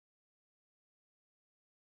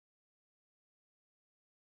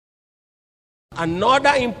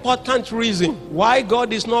Another important reason why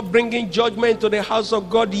God is not bringing judgment to the house of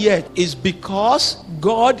God yet is because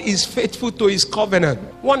God is faithful to his covenant.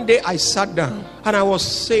 One day I sat down and I was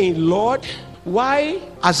saying, Lord, why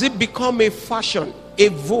has it become a fashion, a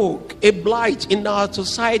vogue, a blight in our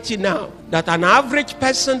society now that an average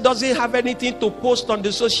person doesn't have anything to post on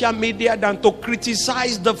the social media than to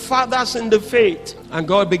criticize the fathers in the faith? And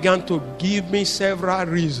God began to give me several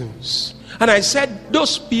reasons. And I said,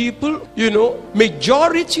 those people,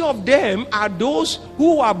 majority of them are those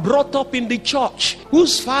who are brought up in the church,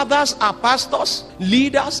 whose fathers are pastors,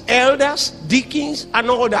 leaders, elders, deacons, and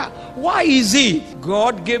all that. Why is it?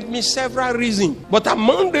 God gave me several reasons. But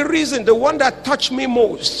among the reasons, the one that touched me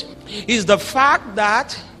most is the fact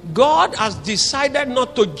that God has decided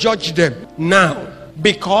not to judge them now,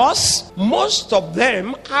 because most of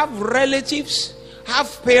them have relatives,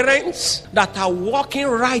 have parents that are walking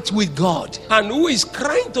right with God and who is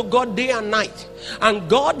crying to God day and night. And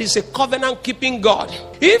God is a covenant keeping God.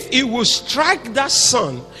 If he will strike that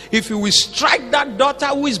son, if he will strike that daughter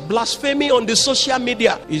who is blaspheming on the social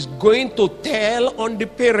media, he's going to tell on the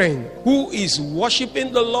parent who is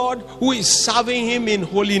worshiping the Lord, who is serving him in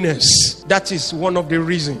holiness. That is one of the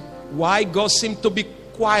reasons why God seems to be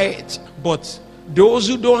quiet. But those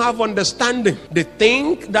who don't have understanding, they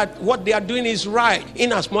think that what they are doing is right,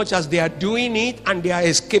 in as much as they are doing it and they are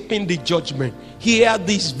escaping the judgment. Hear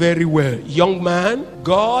this very well, young man.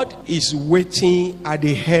 God is waiting at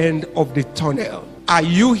the end of the tunnel. Are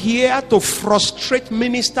you here to frustrate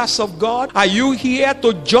ministers of God? Are you here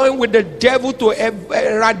to join with the devil to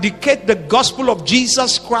eradicate the gospel of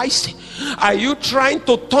Jesus Christ? Are you trying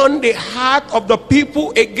to turn the heart of the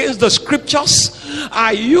people against the scriptures?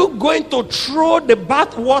 Are you going to throw the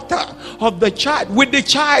bath water of the child with the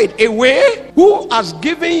child away? Who has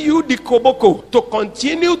given you the koboko to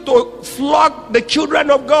continue to flog the children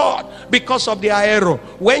of God because of their error,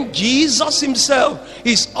 when Jesus himself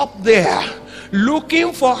is up there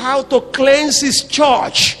looking for how to cleanse his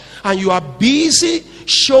church, and you are busy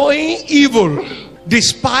showing evil,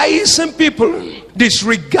 despising people,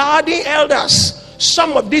 disregarding elders?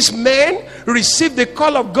 Some of these men received the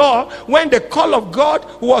call of God when the call of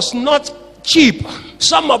God was not cheap.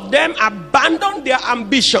 Some of them abandoned their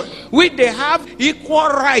ambition, which they have equal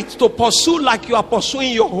right to pursue like you are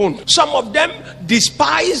pursuing your own. Some of them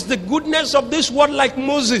despised the goodness of this world like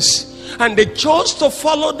Moses, and they chose to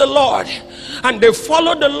follow the Lord. And they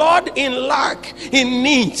followed the Lord in lack, in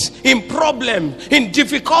needs, in problem, in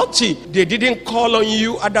difficulty. They didn't call on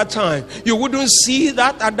you at that time. You wouldn't see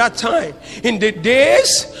that at that time. In the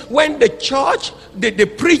days when the church, the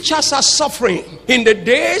preachers are suffering, in the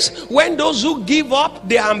days when those who give up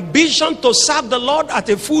their ambition to serve the Lord at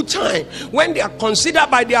a full time, when they are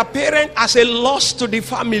considered by their parents as a loss to the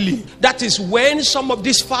family, that is when some of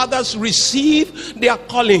these fathers receive their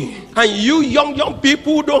calling. And you young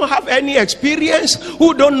people who don't have any experience,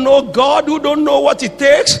 who don't know God, who don't know what it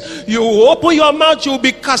takes, you open your mouth, you'll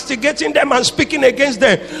be castigating them and speaking against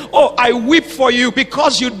them. Oh, I weep for you,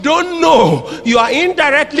 because you don't know you are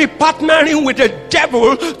indirectly partnering with the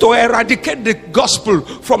devil to eradicate the gospel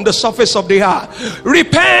from the surface of the earth.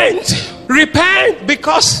 Repent,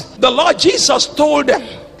 because the Lord Jesus told them.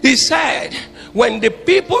 He said, when the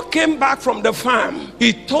people came back from the farm,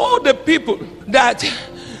 he told the people that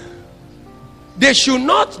they should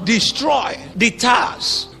not destroy the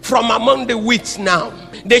tares from among the wheat now.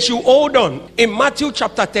 They should hold on. In Matthew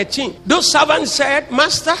chapter 13, those servants said,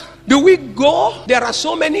 Master, do we go? There are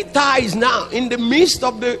so many tares now in the midst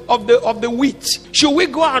of the wheat. Should we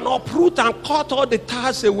go and uproot and cut all the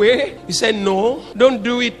tares away? He said, no, don't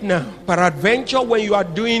do it now. Peradventure, when you are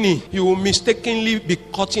doing it, you will mistakenly be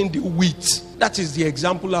cutting the wheat. That is the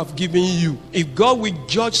example I've given you. If God will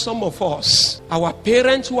judge some of us, our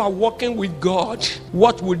parents who are walking with God,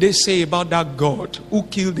 what would they say about that God who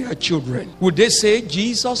killed their children? Would they say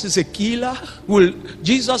Jesus is a killer? Will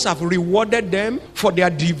Jesus have rewarded them for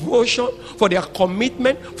their devotion, for their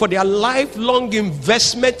commitment, for their lifelong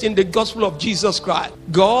investment in the gospel of Jesus Christ?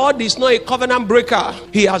 God is not a covenant breaker.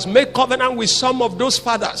 He has made covenant with some of those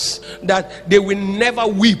fathers that they will never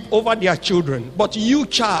weep over their children. But you,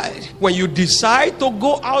 child, when you decide to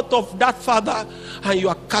go out of that father and you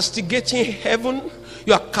are castigating heaven,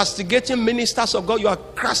 you are castigating ministers of God, you are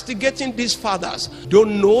castigating these fathers,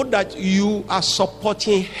 don't know that you are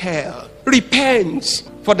supporting hell. Repent,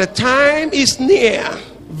 for the time is near.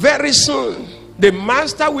 Very soon the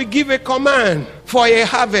master will give a command for a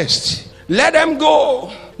harvest. Let them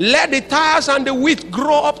go. Let the tares and the wheat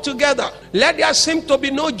grow up together. Let there seem to be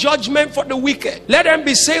no judgment for the wicked. Let them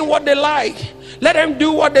be saying what they like. Let them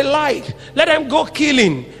do what they like. Let them go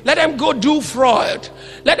killing. Let them go do fraud.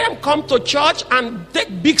 Let them come to church and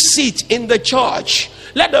take big seats in the church.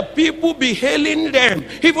 Let the people be hailing them.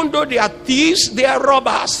 Even though they are thieves, they are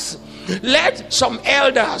robbers. Let some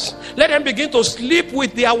elders, let them begin to sleep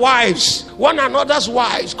with their wives, one another's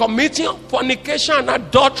wives, committing fornication and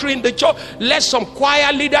adultery in the church. Let some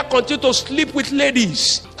choir leader continue to sleep with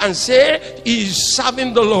ladies and say he is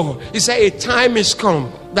serving the Lord. He said a time is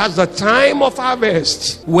come. That's the time of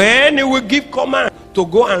harvest, when he will give command to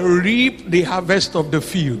go and reap the harvest of the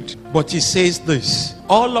field. But he says this: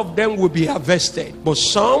 all of them will be harvested, but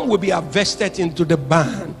some will be harvested into the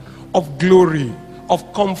barn of glory,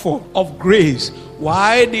 of comfort, of grace,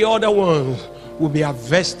 while the other ones will be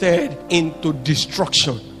harvested into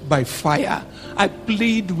destruction by fire. I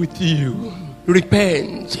plead with you,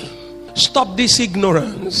 repent. Stop this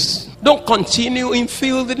ignorance. Don't continue in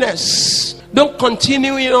filthiness. Don't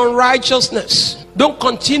continue in unrighteousness. Don't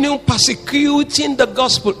continue persecuting the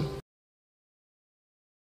gospel.